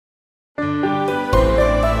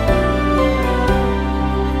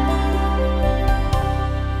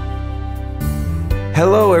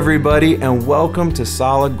everybody, and welcome to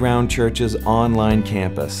Solid Ground Church's online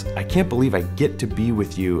campus. I can't believe I get to be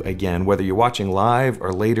with you again, whether you're watching live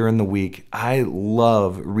or later in the week. I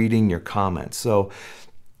love reading your comments. So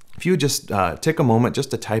if you would just take a moment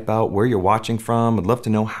just to type out where you're watching from, I'd love to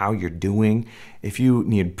know how you're doing. If you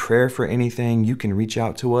need prayer for anything, you can reach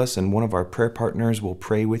out to us and one of our prayer partners will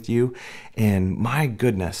pray with you. And my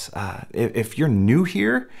goodness, if you're new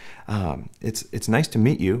here, it's nice to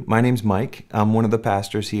meet you. My name's Mike. I'm one of the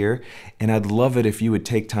pastors here, and I'd love it if you would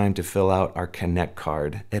take time to fill out our Connect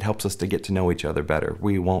card. It helps us to get to know each other better.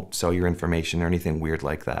 We won't sell your information or anything weird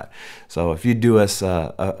like that. So if you do us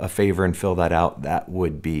a favor and fill that out, that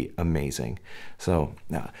would be amazing. So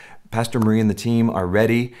Pastor Marie and the team are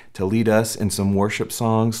ready to lead us in some worship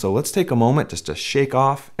songs. So let's take a moment just to shake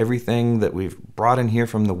off everything that we've brought in here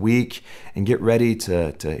from the week and get ready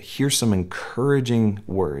to hear some encouraging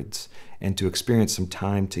words and to experience some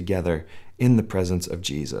time together in the presence of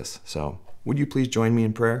Jesus. So would you please join me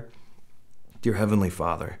in prayer? Dear Heavenly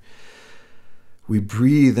Father, we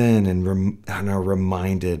breathe in and are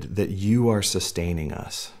reminded that you are sustaining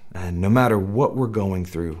us. And no matter what we're going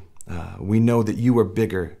through, we know that you are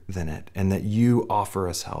bigger than it and that you offer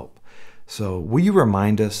us help. So will you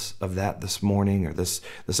remind us of that this morning or this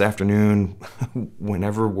afternoon,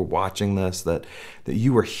 whenever we're watching this, that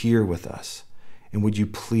you are here with us? And would you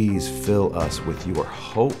please fill us with your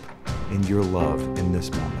hope and your love in this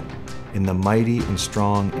moment? In the mighty and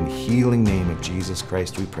strong and healing name of Jesus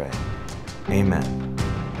Christ we pray. Amen.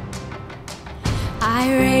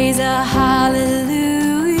 I raise a hallelujah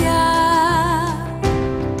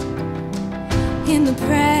in the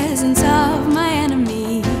presence of my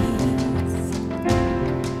enemies.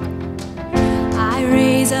 I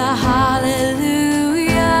raise a hallelujah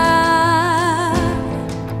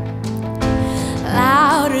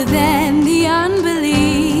louder than the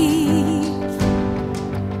unbelief.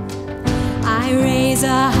 I raise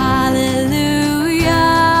a hallelujah.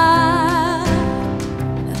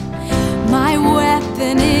 My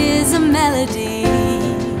weapon is a melody.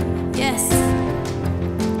 Yes.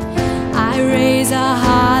 I raise a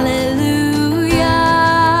hallelujah.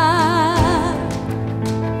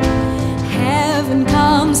 Heaven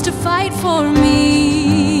comes to fight for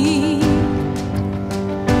me.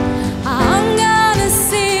 I'm gonna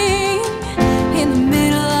sing in the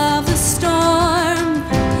middle of the storm.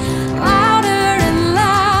 Louder and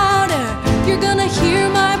louder, you're gonna hear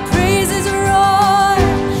my praises roar.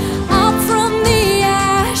 Up from the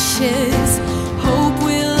ashes, hope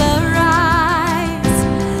will arise.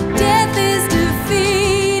 Death is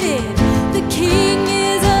defeated, the King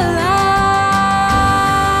is alive.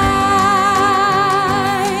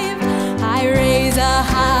 I raise a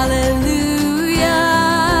hallelujah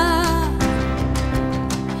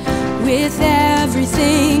with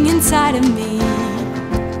everything inside of me.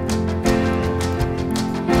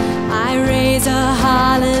 I raise a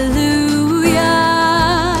hallelujah.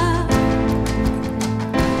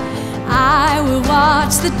 I will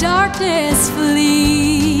watch the darkness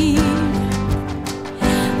flee.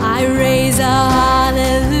 I raise a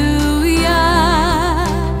hallelujah.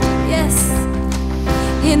 Yes,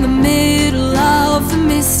 in the middle of the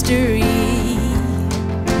mystery.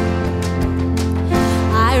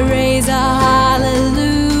 I raise a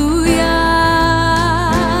hallelujah.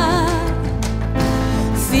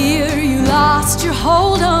 Fear, you lost your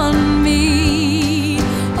hold on me.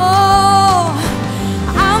 Oh,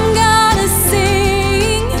 I'm gonna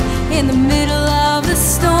sing in the middle of the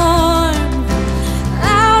storm.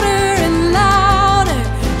 Louder and louder,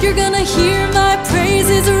 you're gonna hear my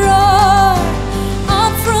praises roar.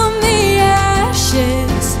 Up from the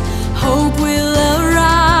ashes, hope will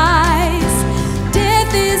arise.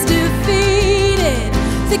 Death is defeated,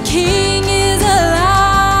 the King is alive.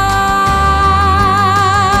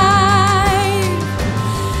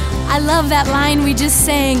 I love that line we just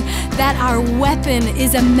sang, that our weapon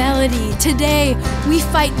is a melody. Today, we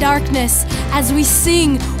fight darkness. As we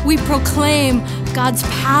sing, we proclaim God's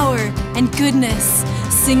power and goodness.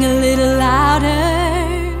 Sing a little louder,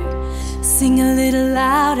 sing a little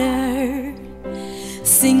louder,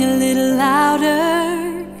 sing a little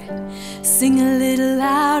louder, sing a little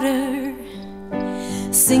louder,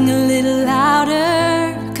 sing a little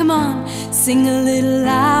louder. Come on, sing a little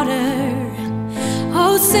louder.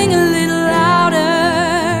 Oh, sing a little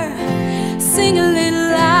louder, sing a little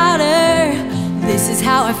louder. This is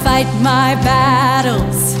how I fight my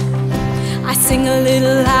battles. I sing a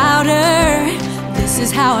little louder. This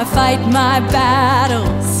is how I fight my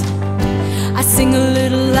battles. I sing a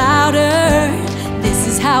little louder. This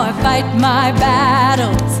is how I fight my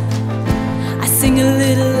battles. I sing a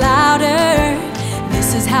little louder.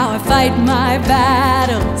 This is how I fight my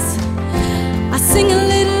battles. Sing a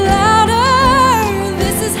little louder.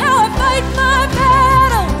 This is how I fight my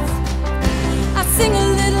battles. I sing a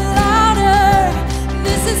little louder.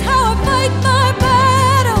 This is how I fight my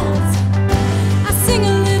battles. I sing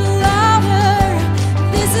a little louder.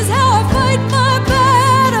 This is how I fight my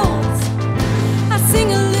battles. I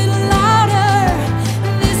sing a little louder.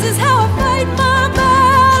 This is how I fight my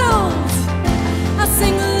battles. I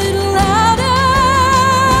sing a little louder.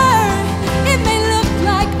 It may look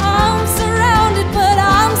like I'm surrounded, but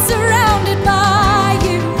I'm surrounded by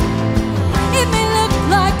you. It may look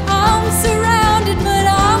like I'm surrounded, but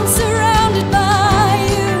I'm surrounded by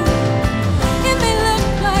you. It may look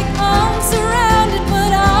like I'm surrounded,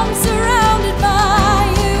 but I'm surrounded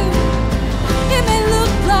by you. It may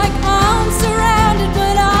look like I'm surrounded,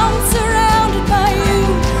 but I'm surrounded by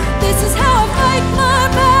you. This is how I fight my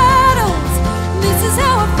battles. This is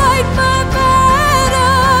how I fight my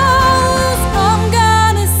battles. I'm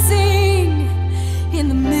gonna sing in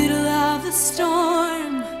the middle of the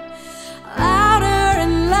storm, louder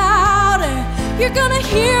and louder. You're gonna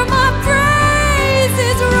hear my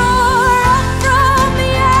praises roar up from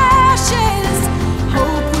the ashes.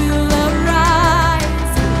 Hope will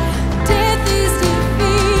arise. Death is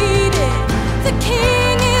defeated. The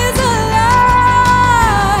King is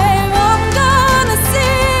alive. I'm gonna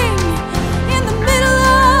sing in the middle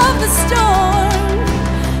of the storm,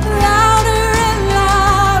 louder and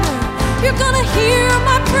louder. You're gonna hear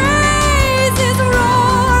my praises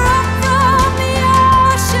roar up from the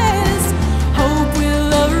ashes. Hope will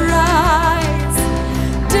arise.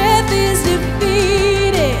 Death is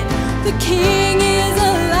defeated. The King is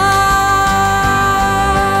alive.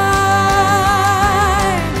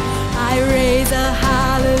 I raise a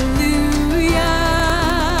hallelujah.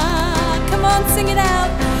 Come on, sing it out.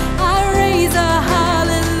 I raise a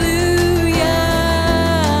hallelujah.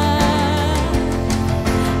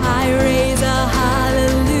 I raise a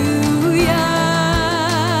hallelujah.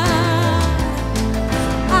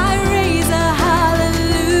 I raise a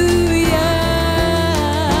hallelujah.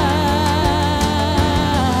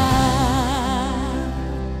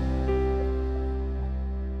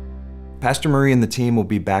 Pastor Marie and the team will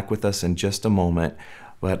be back with us in just a moment,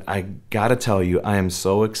 but I gotta tell you, I am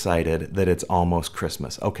so excited that it's almost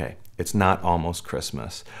Christmas. Okay, it's not almost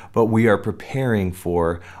Christmas, but we are preparing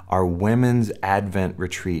for our Women's Advent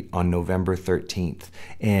Retreat on November 13th,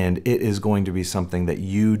 and it is going to be something that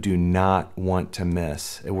you do not want to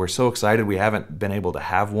miss. We're so excited. We haven't been able to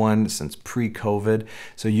have one since pre-COVID,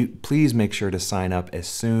 so you please make sure to sign up as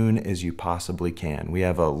soon as you possibly can. We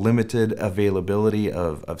have a limited availability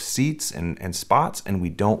of seats and spots, and we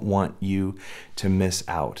don't want you to miss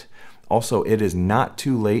out. Also, it is not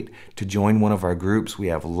too late to join one of our groups. We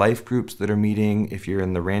have life groups that are meeting if you're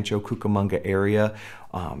in the Rancho Cucamonga area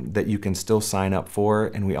that you can still sign up for.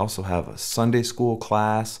 And we also have a Sunday school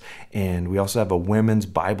class, and we also have a women's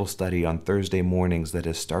Bible study on Thursday mornings that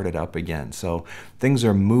has started up again. So things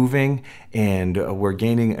are moving, and we're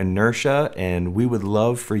gaining inertia, and we would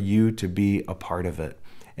love for you to be a part of it.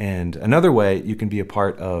 And another way you can be a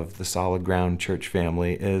part of the Solid Ground Church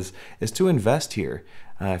family is to invest here.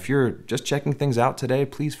 If you're just checking things out today,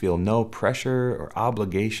 please feel no pressure or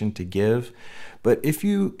obligation to give. But if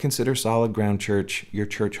you consider Solid Ground Church your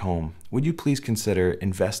church home, would you please consider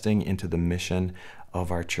investing into the mission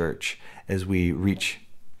of our church as we reach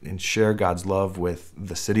and share God's love with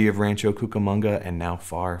the city of Rancho Cucamonga and now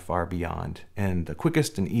far, far beyond. And the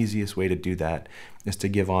quickest and easiest way to do that is to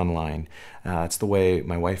give online. It's the way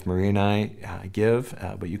my wife Marie and I give,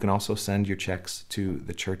 but you can also send your checks to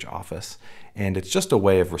the church office. And it's just a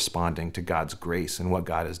way of responding to God's grace and what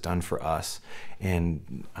God has done for us.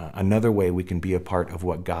 And another way we can be a part of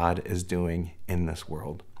what God is doing in this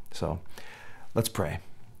world. So let's pray.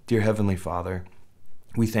 Dear Heavenly Father,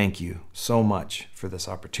 we thank you so much for this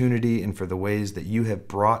opportunity and for the ways that you have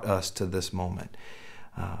brought us to this moment.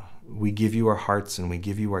 We give you our hearts and we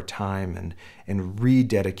give you our time and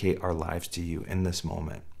rededicate our lives to you in this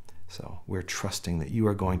moment. So we're trusting that you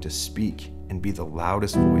are going to speak and be the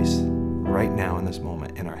loudest voice right now in this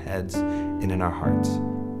moment in our heads and in our hearts.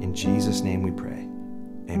 In Jesus' name we pray.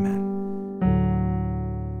 Amen.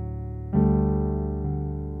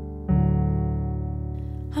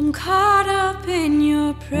 I'm caught up in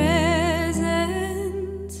your presence.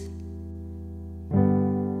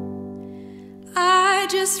 I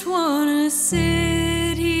just wanna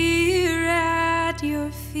sit here at your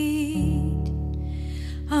feet.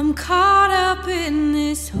 I'm caught up in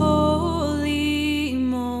this holy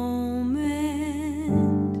moment.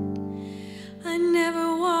 I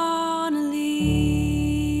never wanna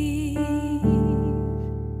leave.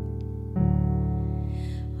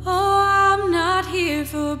 Oh, I'm not here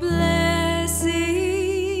for blessings.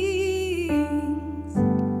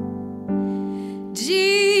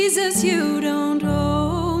 Jesus, you don't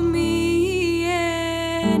owe me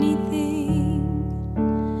anything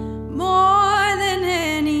more than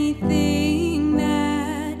anything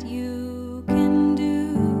that you can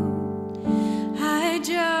do. I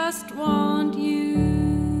just want you.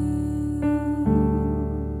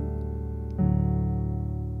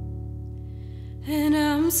 And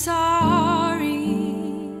I'm sorry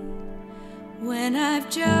when I've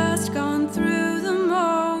just gone through the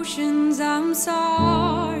motions. I'm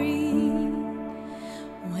sorry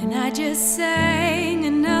when I just sang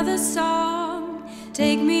another song.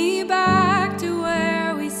 Take me back to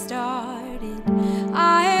where we started.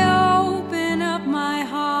 I open up my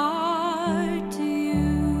heart to you.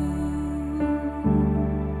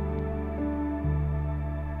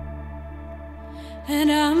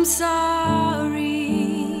 And I'm sorry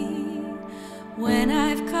when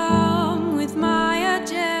I've come with my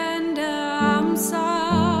agenda. I'm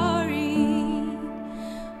sorry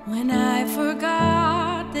when I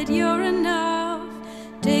forgot that you're enough.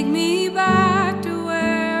 Take me back to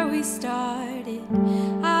where we started.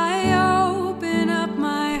 I open up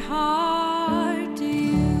my heart to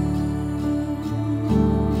you.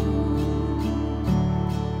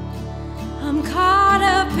 I'm caught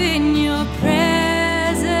up in your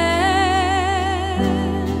presence.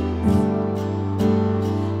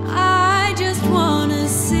 I just wanna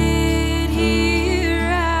sit here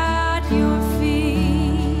at your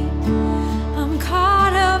feet. I'm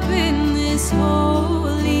caught up in this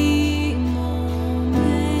holy moment.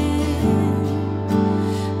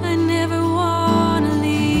 I never wanna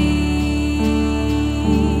leave.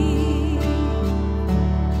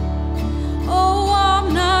 Oh,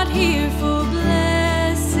 I'm not here for blessings.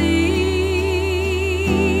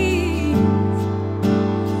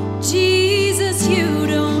 Jesus, you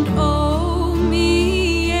don't owe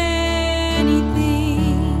me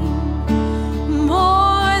anything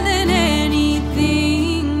more than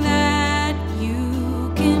anything that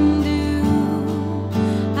you can do.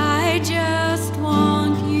 I just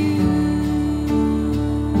want you.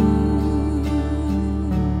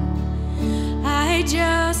 I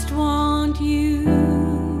just want you.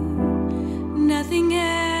 Nothing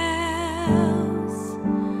else.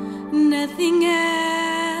 Nothing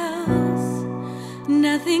else.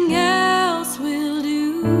 Nothing else will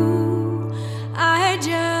do. I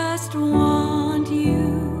just want you.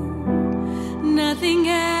 Nothing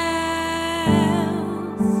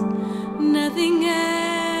else. Nothing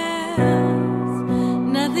else.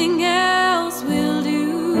 Nothing else will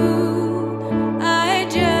do. I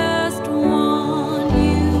just want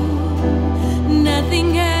you.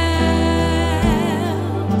 Nothing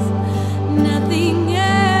else. Nothing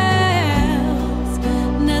else.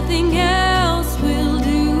 Nothing else will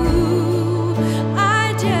do. I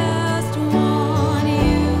just want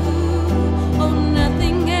you. Oh,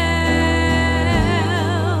 nothing else.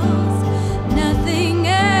 Nothing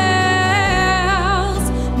else.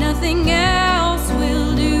 Nothing else will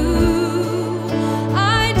do. I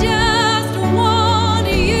just want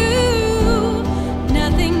you.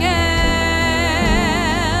 Nothing else.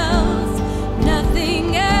 Nothing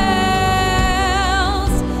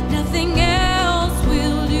else. Nothing else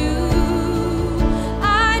will do.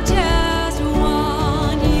 I just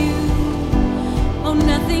want you. Oh,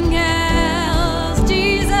 nothing else,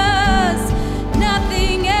 Jesus.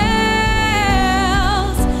 Nothing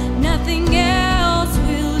else. Nothing else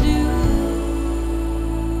will do.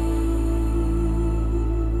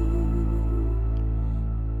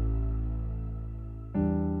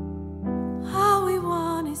 All we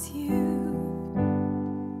want is you.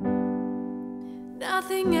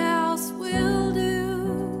 Nothing else will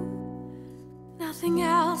do. Nothing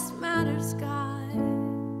else matters, God.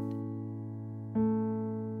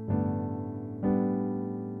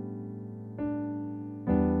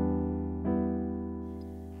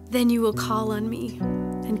 Then you will call on me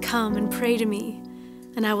and come and pray to me,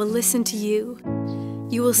 and I will listen to you.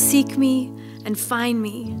 You will seek me and find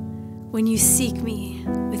me when you seek me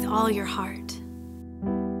with all your heart.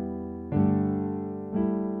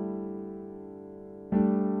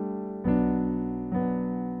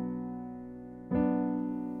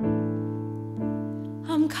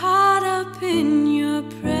 I'm caught up in your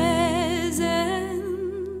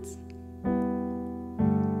presence.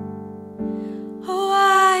 Oh,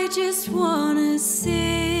 I just wanna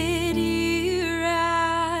sit here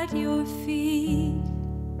at your feet.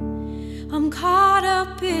 I'm caught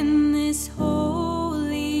up in this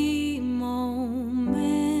holy moment.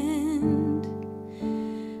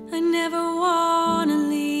 I never wanna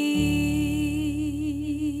leave.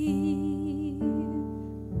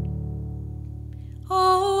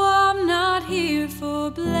 Oh, I'm not here for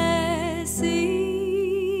blessings.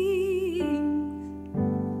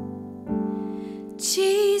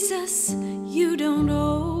 Jesus, you don't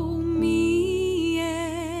owe me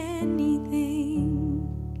anything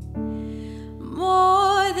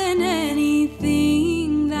more than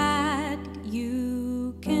anything that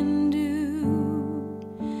you can do.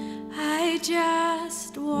 I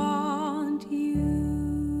just want you.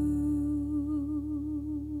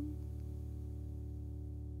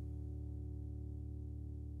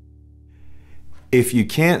 If you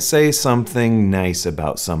can't say something nice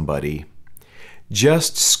about somebody,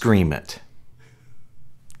 just scream it.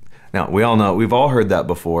 Now, we all know, we've all heard that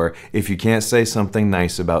before. If you can't say something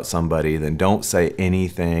nice about somebody, then don't say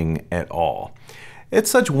anything at all.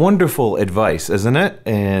 It's such wonderful advice, isn't it?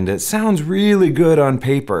 And it sounds really good on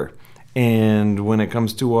paper. And when it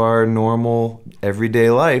comes to our normal, everyday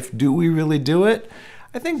life, do we really do it?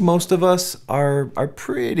 I think most of us are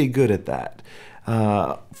pretty good at that,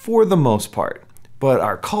 for the most part. But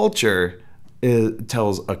our culture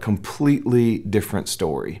tells a completely different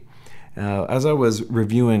story. As I was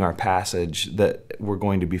reviewing our passage that we're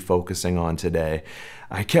going to be focusing on today,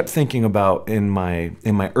 I kept thinking about in my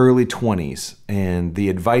early 20s and the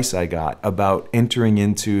advice I got about entering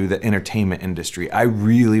into the entertainment industry. I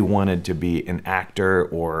really wanted to be an actor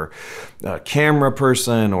or a camera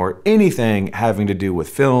person or anything having to do with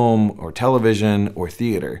film or television or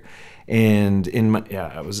theater. And it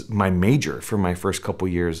was my major for my first couple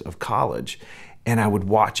years of college. And I would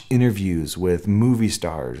watch interviews with movie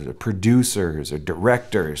stars or producers or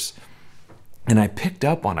directors. And I picked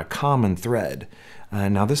up on a common thread.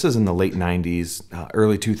 Now, this is in the late 90s,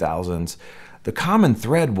 early 2000s. The common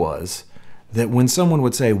thread was that when someone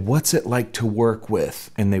would say, "What's it like to work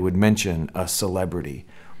with?" and they would mention a celebrity,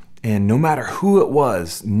 and no matter who it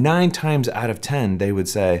was, 9 times out of 10, they would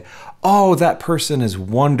say, "Oh, that person is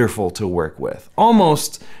wonderful to work with."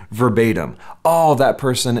 Almost verbatim. "Oh, that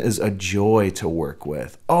person is a joy to work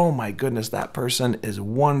with. Oh my goodness, that person is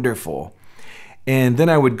wonderful." And then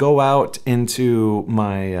I would go out into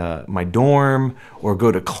my dorm or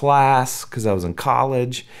go to class because I was in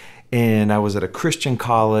college, and I was at a Christian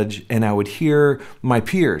college, and I would hear my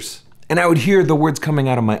peers, and I would hear the words coming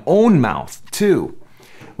out of my own mouth too.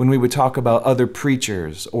 When we would talk about other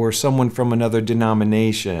preachers or someone from another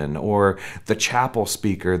denomination or the chapel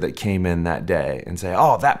speaker that came in that day and say,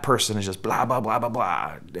 "Oh, that person is just blah, blah, blah, blah,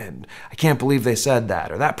 blah. And I can't believe they said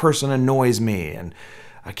that." Or "That person annoys me. And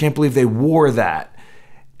I can't believe they wore that."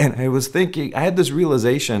 And I was thinking, I had this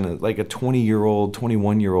realization like a 20-year-old,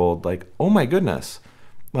 21-year-old, like, oh my goodness.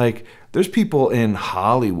 Like, there's people in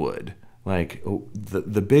Hollywood, like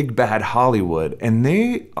the big bad Hollywood, and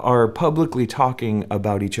they are publicly talking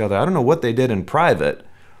about each other. I don't know what they did in private,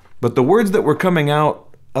 but the words that were coming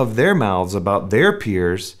out of their mouths about their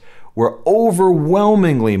peers were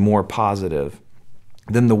overwhelmingly more positive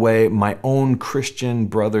than the way my own Christian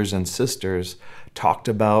brothers and sisters talked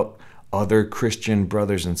about other Christian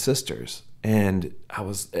brothers and sisters. And I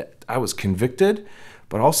was convicted,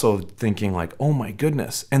 but also thinking like, oh my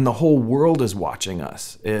goodness, and the whole world is watching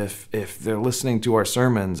us. If they're listening to our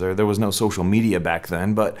sermons, or there was no social media back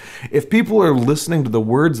then, but if people are listening to the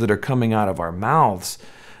words that are coming out of our mouths,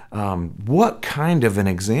 what kind of an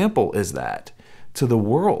example is that to the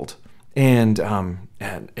world? And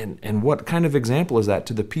what kind of example is that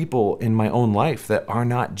to the people in my own life that are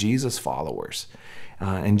not Jesus followers?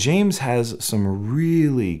 And James has some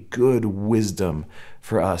really good wisdom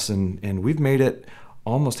for us, and we've made it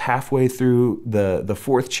almost halfway through the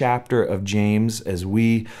 4th chapter of James as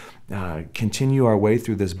we continue our way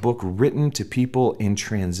through this book written to people in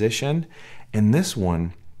transition. And this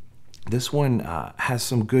one has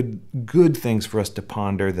some good things for us to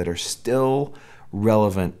ponder that are still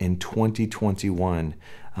relevant in 2021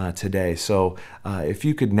 today. So if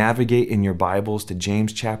you could navigate in your Bibles to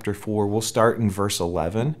James chapter 4, we'll start in verse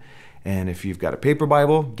 11. And if you've got a paper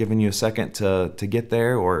Bible, giving you a second to get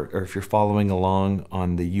there, or if you're following along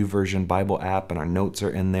on the YouVersion Bible app and our notes are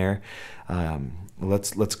in there,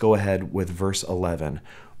 let's go ahead with verse 11.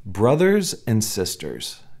 "Brothers and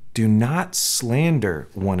sisters, do not slander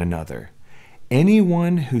one another.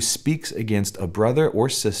 Anyone who speaks against a brother or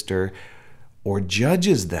sister or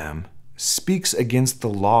judges them speaks against the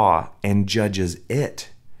law and judges it.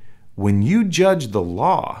 When you judge the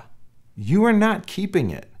law, you are not keeping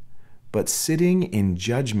it, but sitting in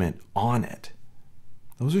judgment on it."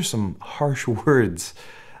 Those are some harsh words.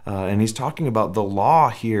 And he's talking about the law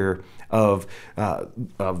here of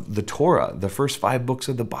the Torah, the first 5 books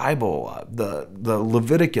of the Bible, the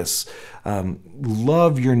Leviticus,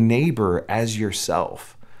 love your neighbor as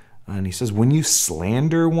yourself. And he says, when you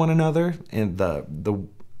slander one another, and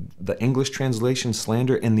the English translation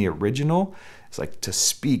slander in the original, it's like to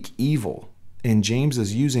speak evil. And James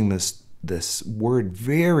is using this this word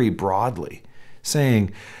very broadly,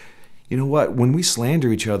 saying, you know what, when we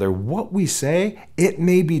slander each other, what we say, it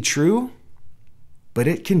may be true, but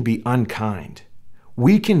it can be unkind.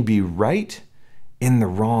 We can be right in the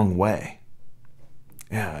wrong way.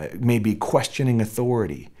 It may be questioning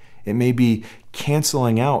authority. It may be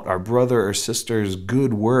canceling out our brother or sister's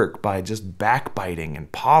good work by just backbiting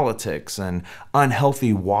and politics and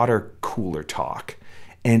unhealthy water cooler talk.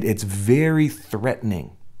 And it's very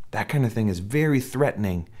threatening. That kind of thing is very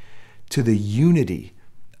threatening to the unity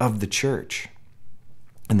of the church.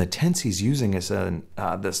 And the tense he's using is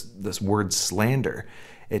this word slander.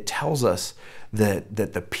 It tells us that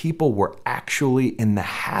the people were actually in the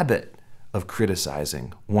habit of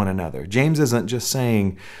criticizing one another. James isn't just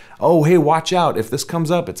saying, oh, hey, watch out. If this comes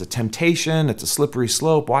up, it's a temptation, it's a slippery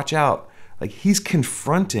slope, watch out. Like, he's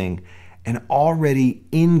confronting an already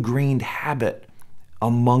ingrained habit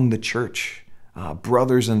among the church,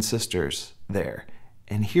 brothers and sisters there.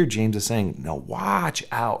 And here James is saying, no, watch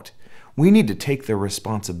out. We need to take the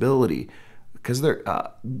responsibility, because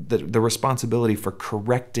the responsibility for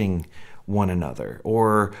correcting one another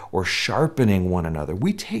or sharpening one another.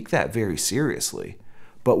 We take that very seriously,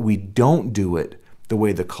 but we don't do it the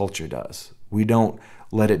way the culture does. We don't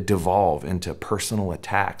let it devolve into personal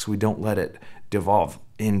attacks. We don't let it devolve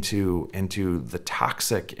into the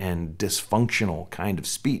toxic and dysfunctional kind of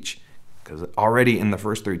speech. Because already in the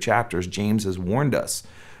first 3 chapters, James has warned us,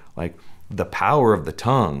 like, the power of the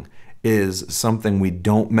tongue is something we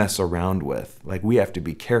don't mess around with. Like, we have to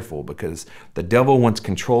be careful, because the devil wants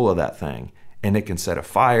control of that thing, and it can set a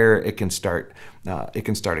fire. It can start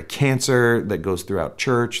a cancer that goes throughout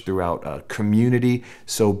church, throughout a community.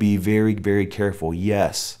 So be very, very careful.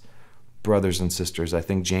 Yes, brothers and sisters, I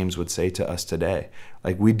think James would say to us today,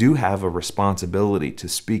 like, we do have a responsibility to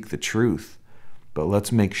speak the truth, but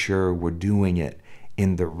let's make sure we're doing it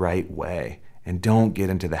in the right way. And don't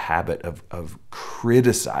get into the habit of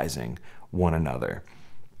criticizing one another.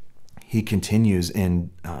 He continues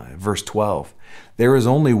in verse 12. There is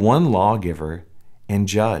only one lawgiver and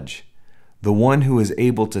judge, the one who is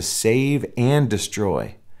able to save and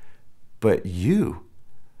destroy. But you,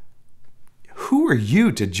 who are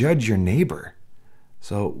you to judge your neighbor?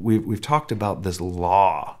 So we've talked about this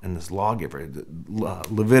law and this lawgiver.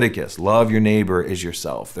 Leviticus, love your neighbor as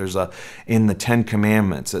yourself. There's in the 10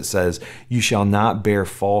 Commandments, it says, you shall not bear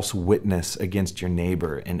false witness against your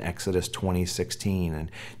neighbor in Exodus 20:16. And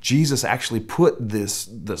Jesus actually put this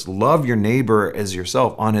love your neighbor as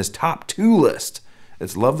yourself on his top 2 list.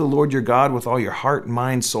 It's love the Lord your God with all your heart,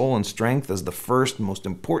 mind, soul, and strength as the first most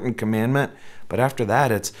important commandment. But after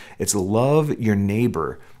that, it's love your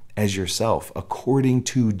neighbor as yourself, according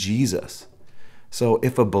to Jesus. So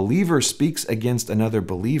if a believer speaks against another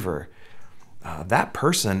believer, that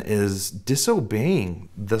person is disobeying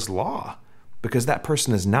this law, because that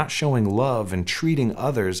person is not showing love and treating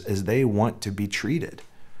others as they want to be treated.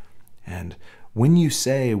 And when you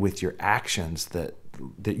say with your actions that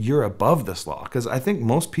you're above this law, because I think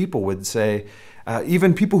most people would say,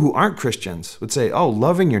 even people who aren't Christians would say, oh,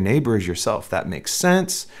 loving your neighbor as yourself, that makes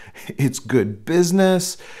sense. It's good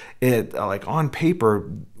business. It, like, on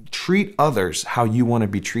paper, treat others how you want to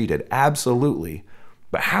be treated. Absolutely.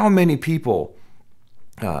 But how many people,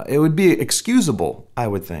 it would be excusable, I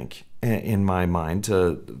would think, in my mind,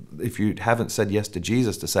 to, if you haven't said yes to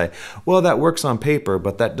Jesus, to say, well, that works on paper,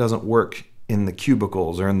 but that doesn't work in the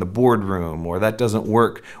cubicles or in the boardroom, or that doesn't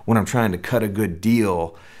work when I'm trying to cut a good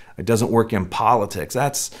deal. It doesn't work in politics.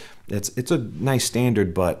 It's a nice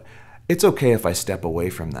standard, but it's okay if I step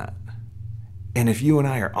away from that. And if you and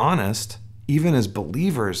I are honest, even as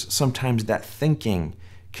believers, sometimes that thinking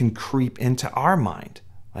can creep into our mind.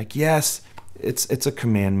 Like, yes, it's a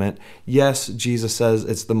commandment. Yes, Jesus says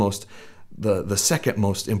it's the second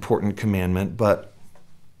most important commandment, but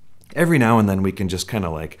every now and then we can just kind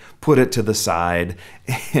of like put it to the side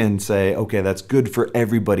and say, okay, that's good for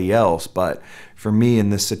everybody else, but for me in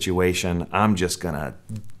this situation, I'm just gonna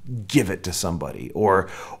give it to somebody or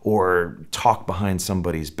talk behind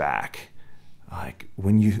somebody's back. Like,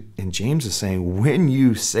 and James is saying, when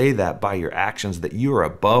you say that by your actions, that you are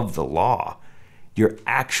above the law, you're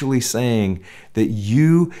actually saying that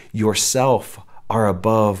you yourself are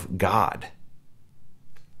above God.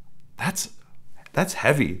 That's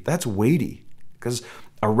heavy. That's weighty, because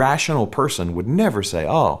a rational person would never say,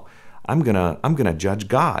 "Oh, I'm gonna judge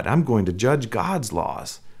God. I'm going to judge God's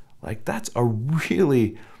laws." Like, that's a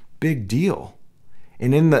really big deal.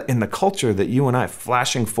 And in the culture that you and I,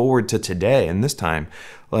 flashing forward to today and this time,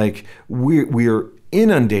 like, we're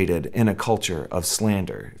inundated in a culture of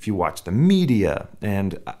slander. If you watch the media,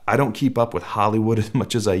 and I don't keep up with Hollywood as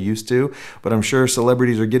much as I used to, but I'm sure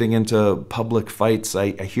celebrities are getting into public fights.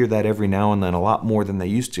 I hear that every now and then, a lot more than they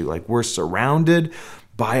used to. Like, we're surrounded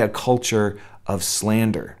by a culture of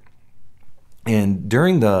slander. And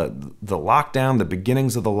during the lockdown, the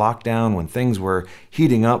beginnings of the lockdown, when things were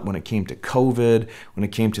heating up, when it came to COVID, when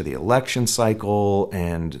it came to the election cycle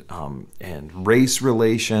and race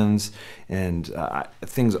relations, and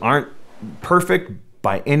things aren't perfect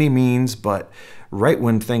by any means, but right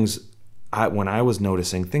when when I was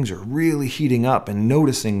noticing things are really heating up and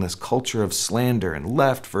noticing this culture of slander and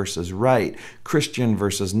left versus right, Christian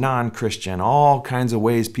versus non-Christian, all kinds of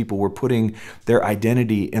ways people were putting their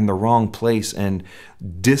identity in the wrong place, and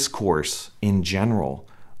discourse in general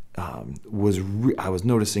I was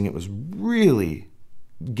noticing it was really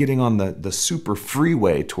getting on the super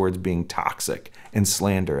freeway towards being toxic and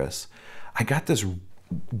slanderous. I got this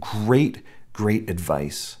great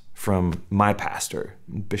advice from my pastor,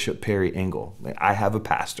 Bishop Perry Engel. I have a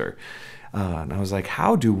pastor. And I was like,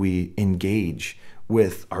 how do we engage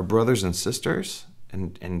with our brothers and sisters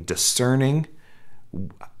and discerning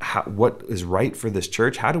what is right for this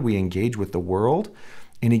church? How do we engage with the world?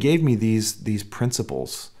 And he gave me these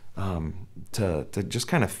principles to just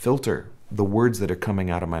kind of filter the words that are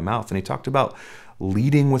coming out of my mouth. And he talked about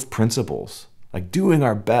leading with principles, like doing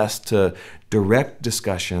our best to direct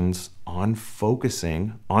discussions on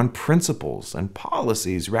focusing on principles and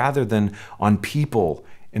policies rather than on people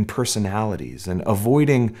and personalities, and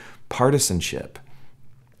avoiding partisanship.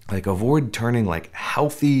 Like, avoid turning like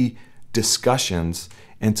healthy discussions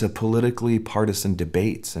into politically partisan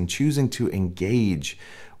debates, and choosing to engage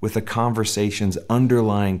with the conversation's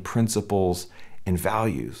underlying principles and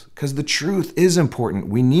values. Because the truth is important.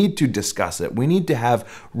 We need to discuss it. We need to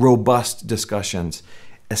have robust discussions,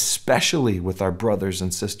 especially with our brothers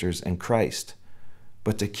and sisters in Christ.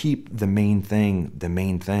 But to keep the main thing,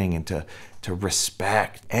 and to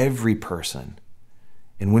respect every person.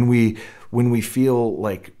 And when we feel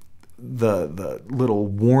like the little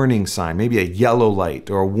warning sign, maybe a yellow light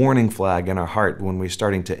or a warning flag in our heart, when we're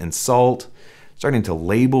starting to insult, starting to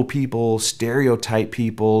label people, stereotype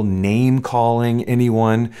people, name calling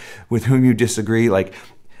anyone with whom you disagree, like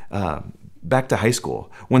back to high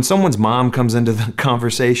school. When someone's mom comes into the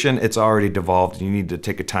conversation, it's already devolved and you need to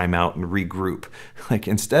take a time out and regroup. Like,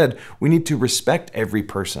 instead, we need to respect every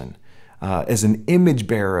person as an image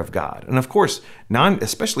bearer of God. And of course,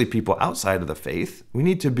 especially people outside of the faith, we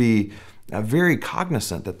need to be very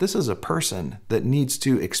cognizant that this is a person that needs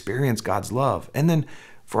to experience God's love. And then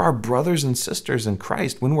for our brothers and sisters in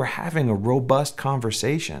Christ, when we're having a robust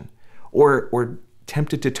conversation or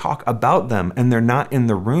tempted to talk about them and they're not in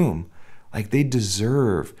the room, like, they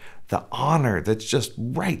deserve the honor that's just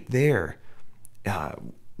right there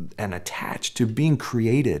and attached to being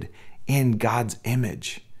created in God's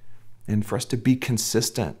image. And for us to be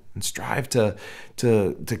consistent and strive to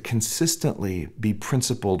consistently be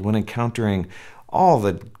principled when encountering all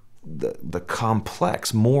the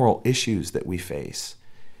complex moral issues that we face,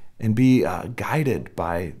 and be guided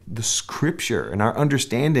by the Scripture and our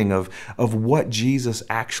understanding of what Jesus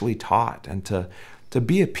actually taught, and to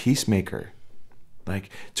be a peacemaker, like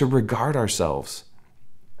to regard ourselves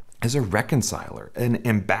as a reconciler, an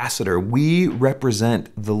ambassador. We represent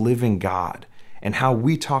the living God, and how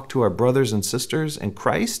we talk to our brothers and sisters in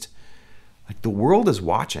Christ. Like, the world is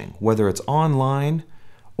watching, whether it's online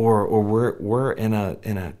or we're in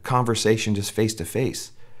a conversation just face to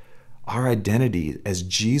face. Our identity as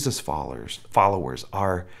Jesus followers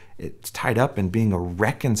it's tied up in being a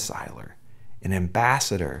reconciler, an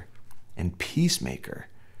ambassador, and peacemaker.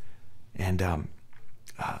 And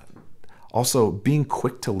also being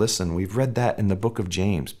quick to listen. We've read that in the book of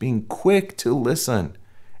James, being quick to listen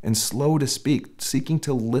and slow to speak, seeking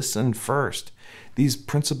to listen first. These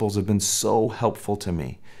principles have been so helpful to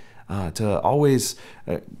me. To always,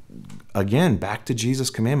 again, back to Jesus'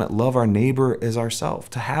 commandment, love our neighbor as ourselves,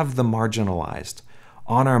 to have the marginalized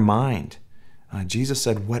on our mind. Jesus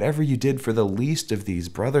said, whatever you did for the least of these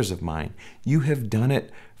brothers of mine, you have done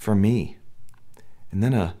it for me. And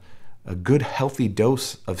then a good, healthy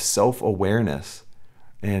dose of self-awareness.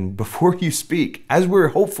 And before you speak, as we're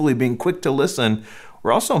hopefully being quick to listen,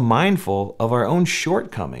 we're also mindful of our own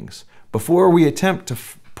shortcomings before we attempt to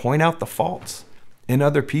point out the faults in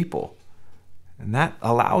other people. And that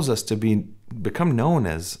allows us to become known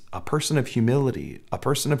as a person of humility, a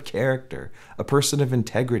person of character, a person of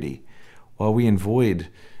integrity, while we avoid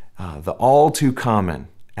the all too common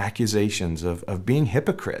accusations of being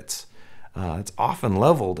hypocrites. It's often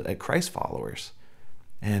leveled at Christ followers.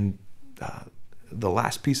 And the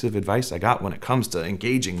last piece of advice I got when it comes to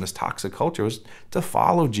engaging this toxic culture was to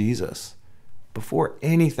follow Jesus before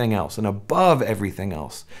anything else and above everything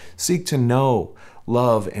else. Seek to know,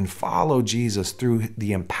 love, and follow Jesus through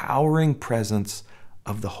the empowering presence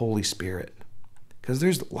of the Holy Spirit. Because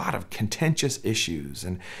there's a lot of contentious issues,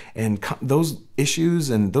 and those issues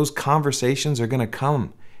and those conversations are going to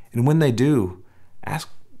come. And when they do, ask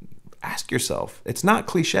yourself, it's not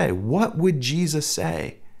cliche, what would Jesus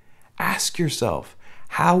say? Ask yourself,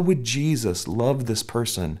 how would Jesus love this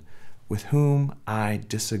person with whom I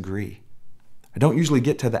disagree? I don't usually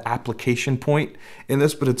get to the application point in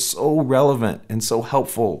this, but it's so relevant and so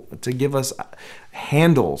helpful to give us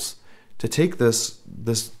handles to take this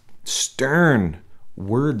stern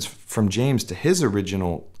words from James to his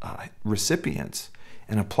original recipients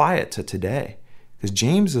and apply it to today. Because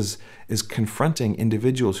James is confronting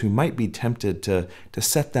individuals who might be tempted to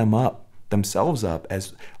set themselves up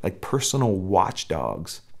as like personal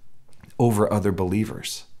watchdogs over other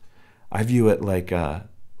believers. I view it like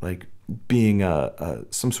being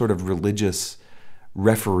some sort of religious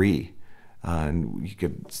referee. And you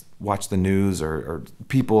could watch the news or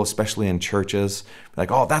people, especially in churches,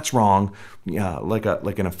 like, oh, that's wrong. Yeah, like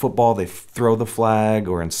in a football, they throw the flag,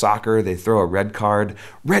 or in soccer, they throw a red card.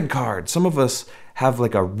 Red card. Some of us have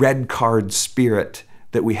like a red card spirit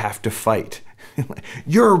that we have to fight.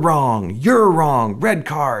 You're wrong, red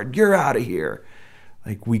card, you're out of here.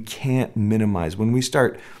 Like, we can't minimize. When we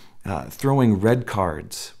start throwing red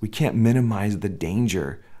cards, we can't minimize the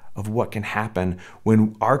danger of what can happen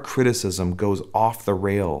when our criticism goes off the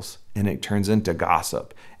rails and it turns into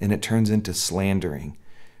gossip and it turns into slandering.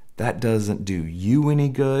 That doesn't do you any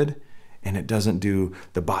good, and it doesn't do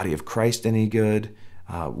the body of Christ any good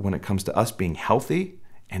when it comes to us being healthy,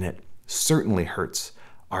 and it certainly hurts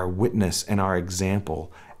our witness and our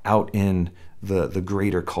example out in the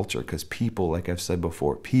greater culture, because people, like I've said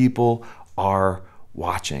before, people are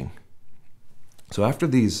watching. So after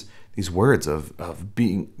these words of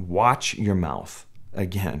being, watch your mouth,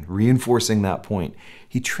 again, reinforcing that point,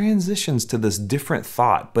 he transitions to this different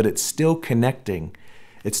thought, but it's still connecting.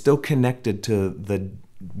 It's still connected to the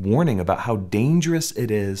warning about how dangerous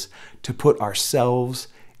it is to put ourselves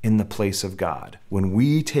in the place of God. When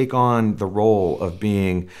we take on the role of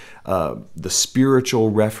being the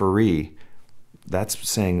spiritual referee, that's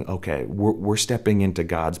saying, okay, we're stepping into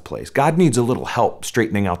God's place. God needs a little help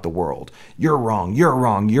straightening out the world. You're wrong, you're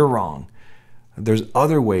wrong, you're wrong. There's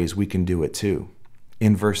other ways we can do it too.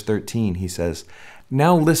 In verse 13, he says,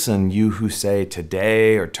 now listen, you who say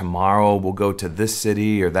today or tomorrow we'll go to this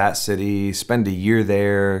city or that city, spend a year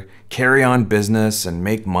there, carry on business and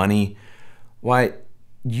make money. Why,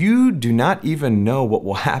 you do not even know what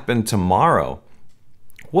will happen tomorrow.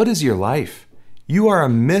 What is your life? You are a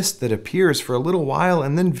mist that appears for a little while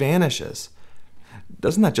and then vanishes.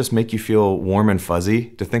 Doesn't that just make you feel warm and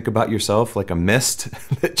fuzzy to think about yourself like a mist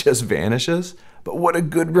that just vanishes? But what a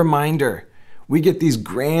good reminder. We get these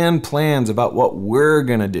grand plans about what we're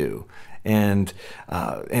going to do. And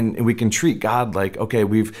we can treat God like, okay,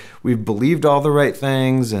 we've believed all the right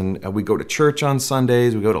things, and we go to church on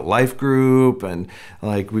Sundays, we go to life group, and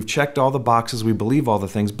like we've checked all the boxes, we believe all the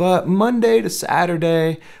things, but Monday to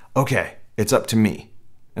Saturday, okay, it's up to me.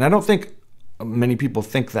 And I don't think many people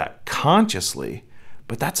think that consciously,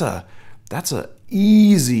 but that's a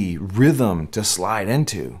easy rhythm to slide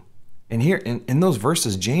into. And here in those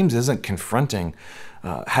verses, James isn't confronting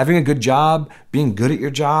having a good job, being good at your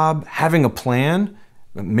job, having a plan,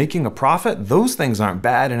 making a profit. Those things aren't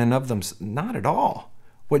bad in and of themselves, not at all.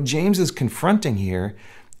 What James is confronting here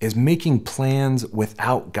is making plans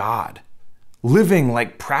without God, living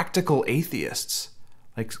like practical atheists,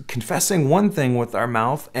 like confessing one thing with our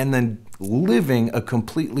mouth and then living a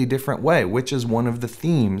completely different way, which is one of the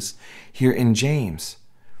themes here in James.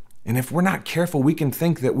 And if we're not careful, we can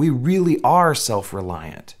think that we really are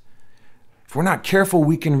self-reliant. If we're not careful,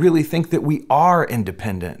 we can really think that we are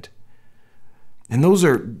independent. And those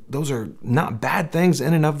are not bad things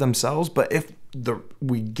in and of themselves, but if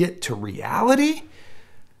we get to reality,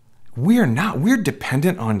 we're not. We're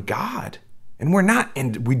dependent on God.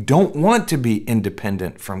 And we don't want to be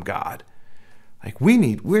independent from God. Like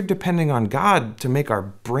we're depending on God to make our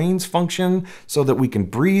brains function so that we can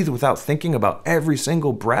breathe without thinking about every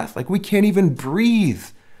single breath. Like we can't even breathe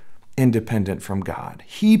independent from God.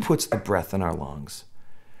 He puts the breath in our lungs.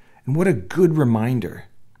 And what a good reminder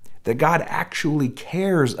that God actually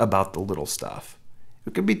cares about the little stuff.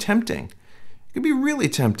 It could be tempting. It could be really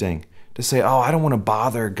tempting to say, oh, I don't want to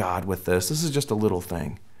bother God with this. This is just a little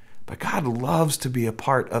thing. But God loves to be a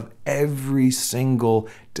part of every single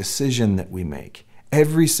decision that we make,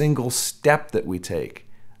 every single step that we take.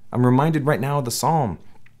 I'm reminded right now of the Psalm.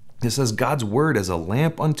 It says God's word is a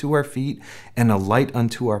lamp unto our feet and a light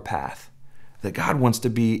unto our path. That God wants to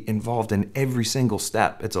be involved in every single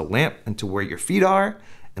step. It's a lamp unto where your feet are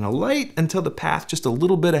and a light until the path just a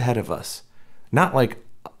little bit ahead of us. Not like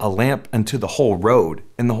a lamp unto the whole road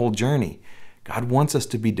and the whole journey. God wants us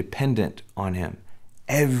to be dependent on him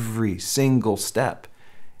every single step.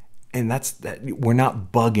 And that's that we're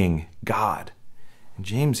not bugging God. And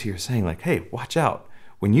James here is saying like, hey, watch out.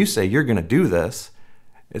 When you say you're going to do this,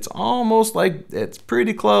 it's almost like it's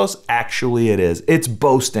pretty close. Actually, it is. It's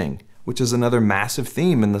boasting, which is another massive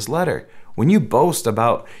theme in this letter. When you boast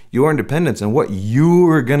about your independence and what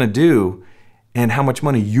you're going to do and how much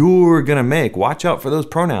money you're going to make, watch out for those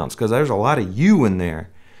pronouns because there's a lot of you in there.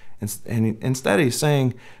 And instead he's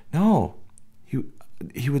saying, no,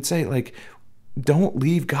 he would say like, don't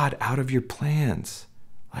leave God out of your plans.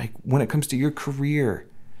 Like when it comes to your career,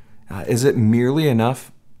 is it merely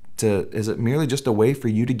just a way for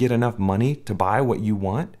you to get enough money to buy what you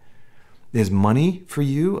want? Is money for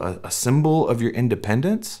you a symbol of your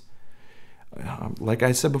independence? Like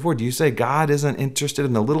I said before, do you say God isn't interested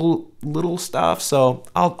in the little stuff? So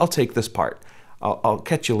I'll take this part. I'll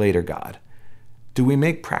catch you later, God. Do we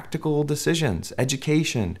make practical decisions,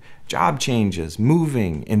 education, job changes,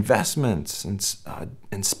 moving, investments,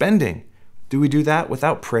 and spending? Do we do that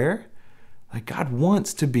without prayer? Like God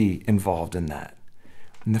wants to be involved in that.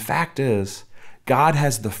 And the fact is, God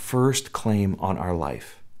has the first claim on our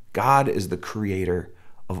life. God is the creator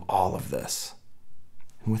of all of this.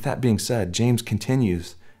 And with that being said, James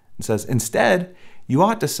continues and says, instead, you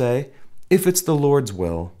ought to say, if it's the Lord's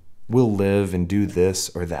will, we'll live and do this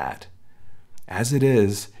or that. As it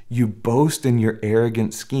is, you boast in your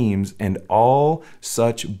arrogant schemes, and all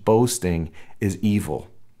such boasting is evil.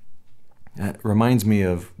 That reminds me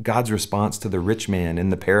of God's response to the rich man in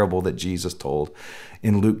the parable that Jesus told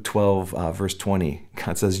in Luke 12, verse 20.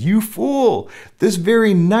 God says, you fool, this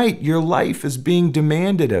very night your life is being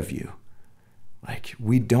demanded of you. Like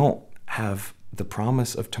we don't have the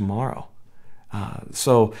promise of tomorrow.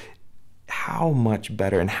 So how much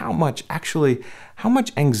better and how much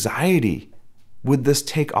anxiety would this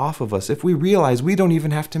take off of us if we realize we don't even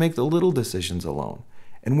have to make the little decisions alone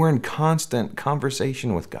and we're in constant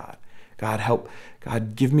conversation with God?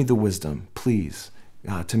 God, give me the wisdom, please,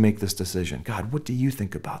 to make this decision. God, what do you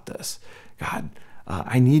think about this? God,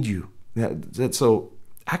 I need you. So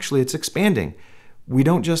actually it's expanding. We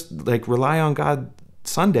don't just like rely on God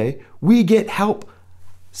Sunday. We get help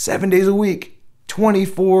 7 days a week,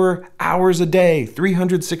 24 hours a day,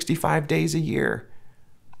 365 days a year.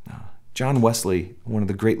 John Wesley, one of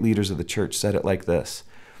the great leaders of the church, said it like this: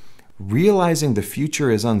 realizing the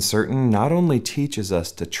future is uncertain not only teaches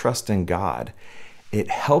us to trust in God, it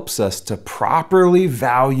helps us to properly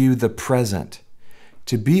value the present.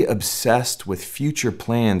 To be obsessed with future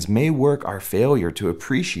plans may work our failure to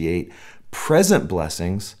appreciate present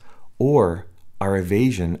blessings or our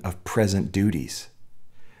evasion of present duties.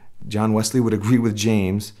 John Wesley would agree with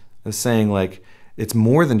James as saying like, it's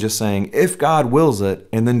more than just saying, if God wills it,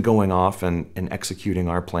 and then going off and executing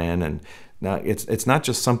our plan. And now it's not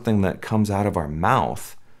just something that comes out of our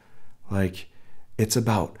mouth. Like it's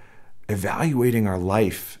about evaluating our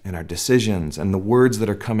life and our decisions and the words that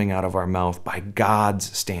are coming out of our mouth by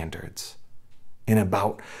God's standards, and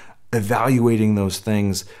about evaluating those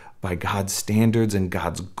things by God's standards and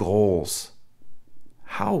God's goals.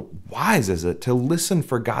 How wise is it to listen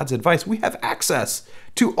for God's advice? We have access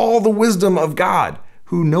to all the wisdom of God,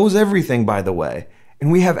 who knows everything, by the way,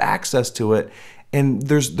 and we have access to it, and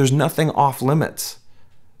there's nothing off limits.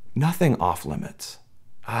 Nothing off limits.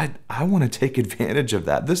 I want to take advantage of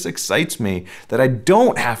that. This excites me that I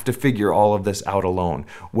don't have to figure all of this out alone,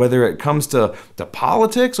 whether it comes to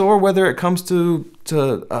politics or whether it comes to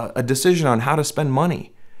a decision on how to spend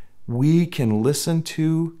money. We can listen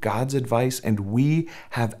to God's advice, and we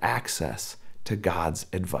have access to God's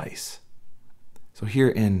advice. So here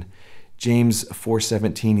in James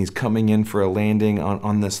 4:17, he's coming in for a landing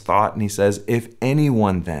on this thought, and he says, if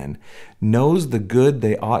anyone then knows the good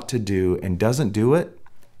they ought to do and doesn't do it,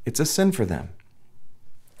 it's a sin for them.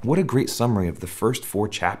 What a great summary of the first 4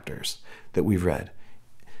 chapters that we've read.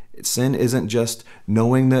 Sin isn't just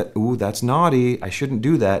knowing that, ooh, that's naughty, I shouldn't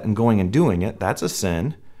do that, and going and doing it. That's a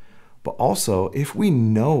sin. But also, if we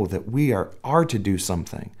know that we are to do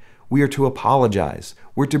something, we are to apologize,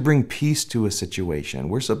 we're to bring peace to a situation,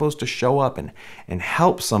 we're supposed to show up and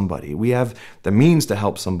help somebody, we have the means to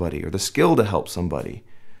help somebody or the skill to help somebody,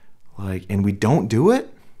 and we don't do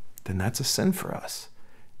it, then that's a sin for us.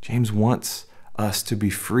 James wants us to be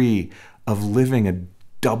free of living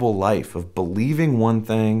double life of believing one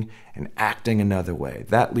thing and acting another way.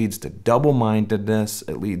 That leads to double-mindedness.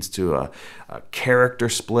 It leads to a character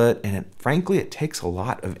split. And frankly, it takes a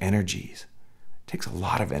lot of energy. It takes a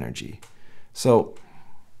lot of energy. So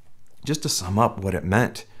just to sum up what it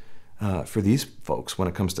meant for these folks when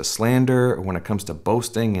it comes to slander or when it comes to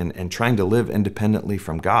boasting and trying to live independently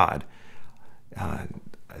from God, I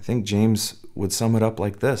think James would sum it up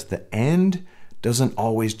like this: the end doesn't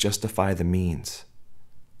always justify the means.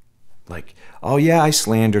 Like, oh yeah, I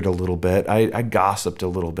slandered a little bit, I gossiped a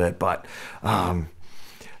little bit, but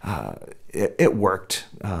it worked.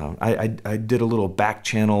 I did a little back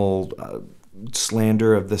channel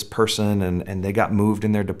slander of this person and they got moved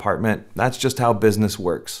in their department. That's just how business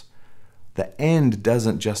works. The end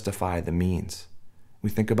doesn't justify the means. We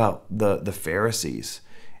think about the Pharisees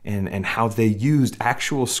and how they used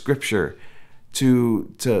actual scripture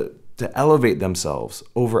to elevate themselves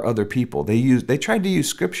over other people. They tried to use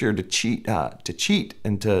scripture to cheat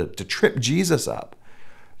and to trip Jesus up.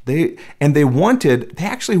 They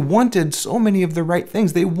actually wanted so many of the right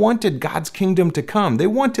things. They wanted God's kingdom to come. They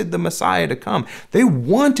wanted the Messiah to come. They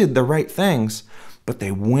wanted the right things, but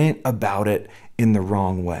they went about it in the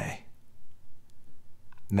wrong way.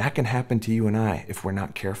 And that can happen to you and I if we're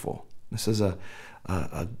not careful. This is a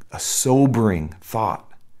sobering thought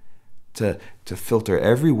to filter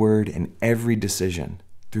every word and every decision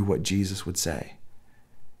through what Jesus would say.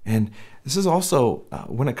 And this is also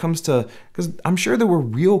when it comes to, because I'm sure there were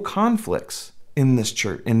real conflicts in this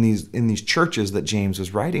church, in these churches that James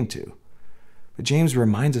was writing to. But James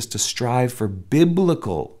reminds us to strive for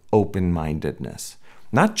biblical open-mindedness.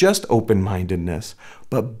 Not just open-mindedness,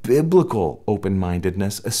 but biblical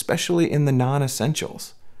open-mindedness, especially in the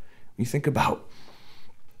non-essentials. You think about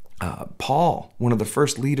Paul, one of the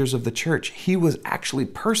first leaders of the church. He was actually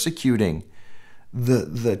persecuting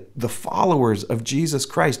the followers of Jesus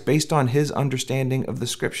Christ based on his understanding of the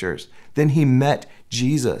scriptures. Then he met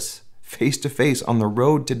Jesus face to face on the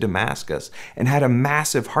road to Damascus and had a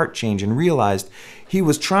massive heart change and realized he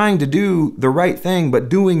was trying to do the right thing, but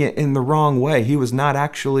doing it in the wrong way. He was not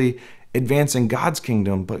actually advancing God's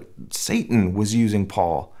kingdom, but Satan was using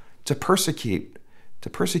Paul to persecute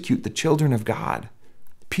the children of God.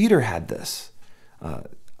 Peter had this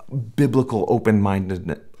biblical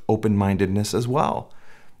open-mindedness as well.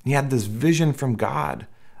 He had this vision from God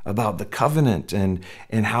about the covenant and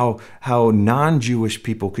how non-Jewish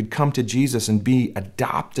people could come to Jesus and be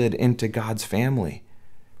adopted into God's family.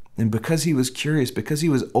 And because he was curious, because he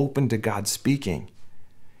was open to God speaking,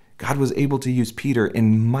 God was able to use Peter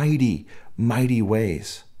in mighty, mighty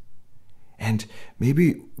ways. And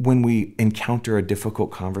maybe when we encounter a difficult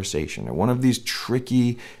conversation or one of these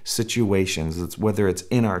tricky situations, whether it's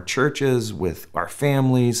in our churches, with our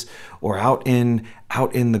families, or out in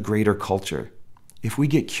the greater culture, if we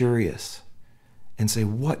get curious and say,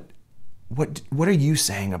 what are you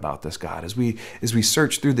saying about this, God? As we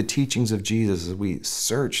search through the teachings of Jesus, as we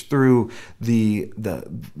search through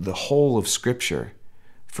the whole of Scripture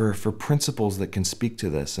for principles that can speak to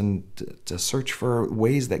this, and to search for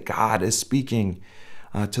ways that God is speaking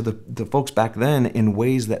to the folks back then in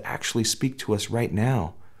ways that actually speak to us right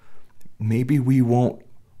now, maybe we won't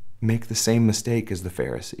make the same mistake as the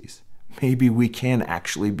Pharisees. Maybe we can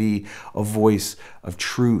actually be a voice of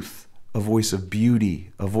truth, a voice of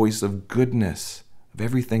beauty, a voice of goodness, of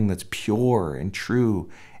everything that's pure and true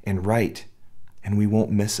and right, and we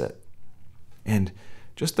won't miss it. And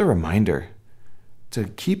just a reminder to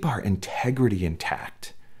keep our integrity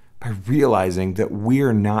intact by realizing that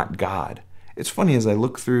we're not God. It's funny, as I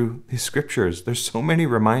look through these scriptures, there's so many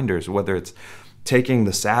reminders, whether it's taking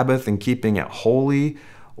the Sabbath and keeping it holy,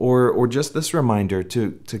 or just this reminder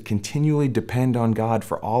to continually depend on God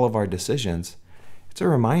for all of our decisions. It's a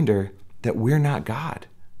reminder that we're not God.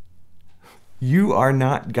 You are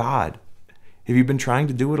not God. Have you been trying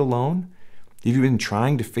to do it alone? Have you been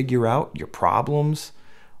trying to figure out your problems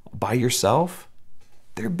by yourself?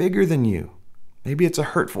 They're bigger than you. Maybe it's a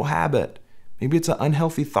hurtful habit. Maybe it's an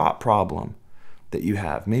unhealthy thought problem that you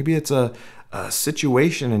have. Maybe it's a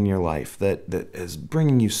situation in your life that is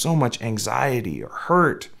bringing you so much anxiety or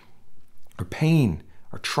hurt or pain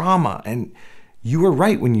or trauma. And you are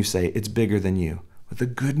right when you say it's bigger than you. But the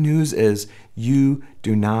good news is you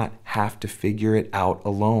do not have to figure it out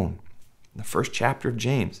alone. In the first chapter of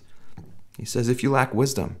James, he says, if you lack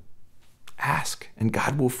wisdom, ask, and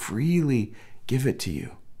God will freely give it to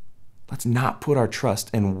you. Let's not put our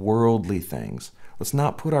trust in worldly things. Let's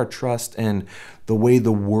not put our trust in the way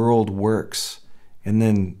the world works and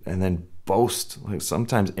then boast. Like,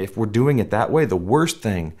 sometimes if we're doing it that way, the worst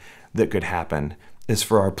thing that could happen is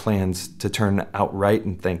for our plans to turn out right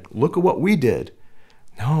and think, look at what we did.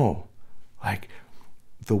 No, like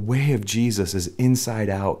the way of Jesus is inside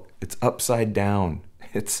out. It's upside down.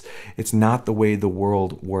 It's not the way the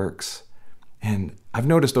world works. And I've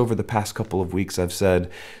noticed over the past couple of weeks, I've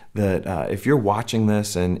said that if you're watching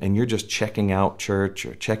this and you're just checking out church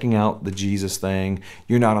or checking out the Jesus thing,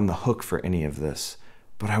 you're not on the hook for any of this.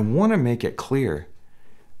 But I want to make it clear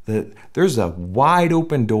that there's a wide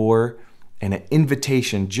open door and an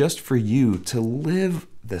invitation just for you to live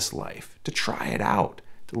this life, to try it out,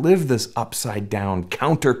 to live this upside down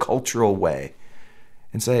countercultural way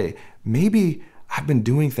and say, maybe I've been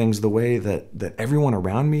doing things the way that everyone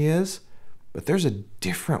around me is, but there's a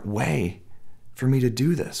different way for me to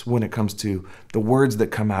do this when it comes to the words that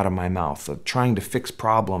come out of my mouth, of trying to fix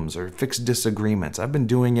problems or fix disagreements. I've been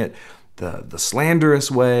doing it the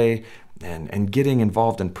slanderous way and getting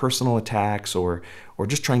involved in personal attacks or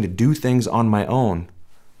just trying to do things on my own.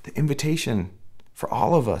 The invitation for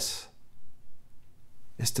all of us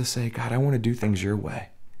is to say, God, I want to do things your way.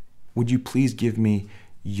 Would you please give me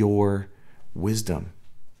your wisdom?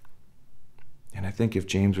 And I think if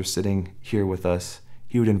James were sitting here with us,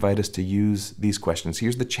 he would invite us to use these questions.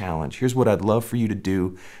 Here's the challenge. Here's what I'd love for you to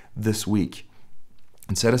do this week.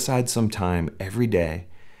 And set aside some time every day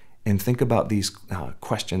and think about these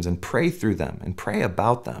questions and pray through them and pray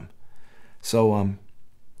about them. So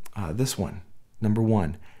this one, number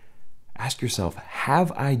one, ask yourself,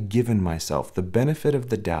 have I given myself the benefit of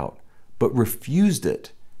the doubt but refused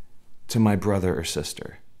it to my brother or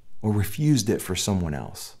sister, or refused it for someone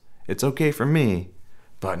else? It's okay for me,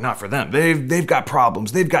 but not for them. They've got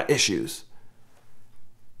problems. They've got issues.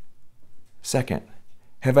 Second,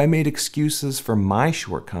 have I made excuses for my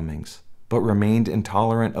shortcomings, but remained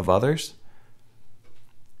intolerant of others?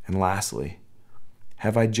 And lastly,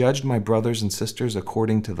 have I judged my brothers and sisters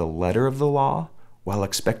according to the letter of the law while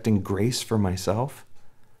expecting grace for myself?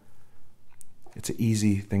 It's an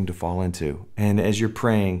easy thing to fall into. And as you're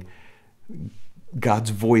praying,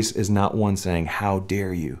 God's voice is not one saying, how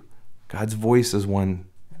dare you? God's voice is one,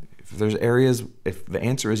 if there's areas, if the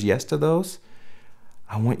answer is yes to those,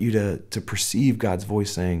 I want you to perceive God's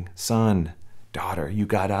voice saying, son, daughter, you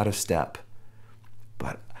got out of step,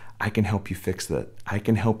 but I can help you fix that. I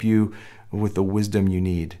can help you with the wisdom you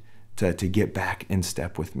need to get back in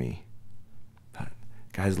step with me. But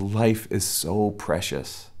guys, life is so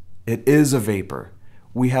precious. It is a vapor.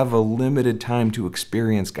 We have a limited time to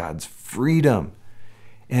experience God's freedom.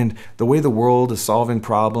 And the way the world is solving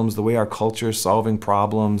problems, the way our culture is solving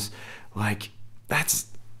problems, like that's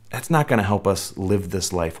not going to help us live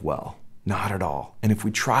this life well. Not at all. And if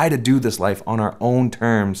we try to do this life on our own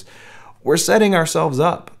terms, we're setting ourselves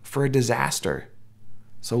up for a disaster.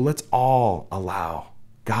 So let's all allow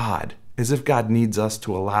God, as if God needs us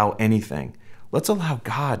to allow anything. Let's allow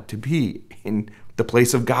God to be in the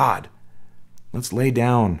place of God. Let's lay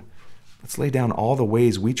down all the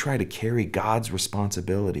ways we try to carry God's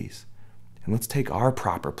responsibilities. And let's take our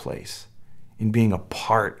proper place in being a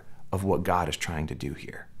part of what God is trying to do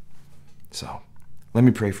here. So let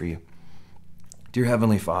me pray for you. Dear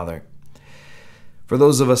Heavenly Father, for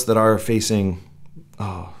those of us that are facing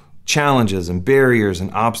challenges and barriers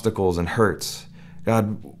and obstacles and hurts,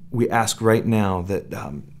 God, we ask right now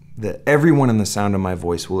that everyone in the sound of my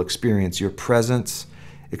voice will experience your presence,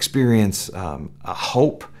 experience a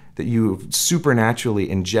hope, that you supernaturally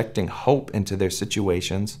injecting hope into their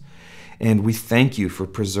situations. And we thank you for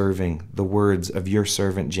preserving the words of your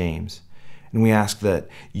servant James. And we ask that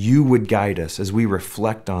you would guide us as we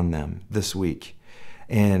reflect on them this week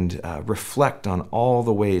and reflect on all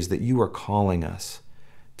the ways that you are calling us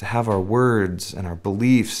to have our words and our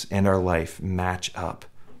beliefs and our life match up.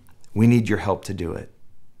 We need your help to do it.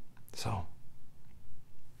 So,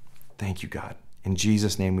 thank you, God. In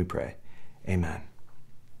Jesus' name we pray. Amen.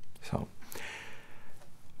 So,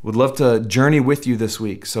 would love to journey with you this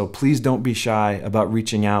week. So please don't be shy about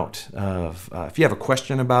reaching out. If you have a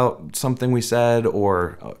question about something we said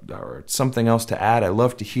or something else to add, I'd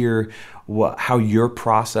love to hear how you're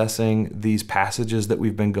processing these passages that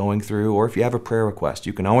we've been going through. Or if you have a prayer request,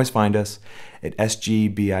 you can always find us at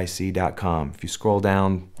sgbic.com. If you scroll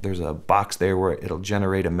down, there's a box there where it'll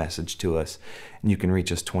generate a message to us, and you can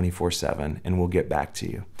reach us 24/7, and we'll get back to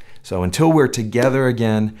you. So until we're together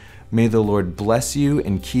again, may the Lord bless you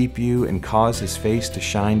and keep you and cause his face to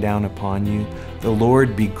shine down upon you. The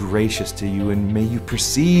Lord be gracious to you, and may you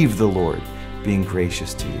perceive the Lord being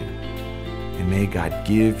gracious to you. And may God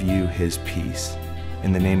give you his peace.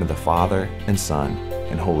 In the name of the Father and Son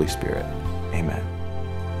and Holy Spirit. Amen.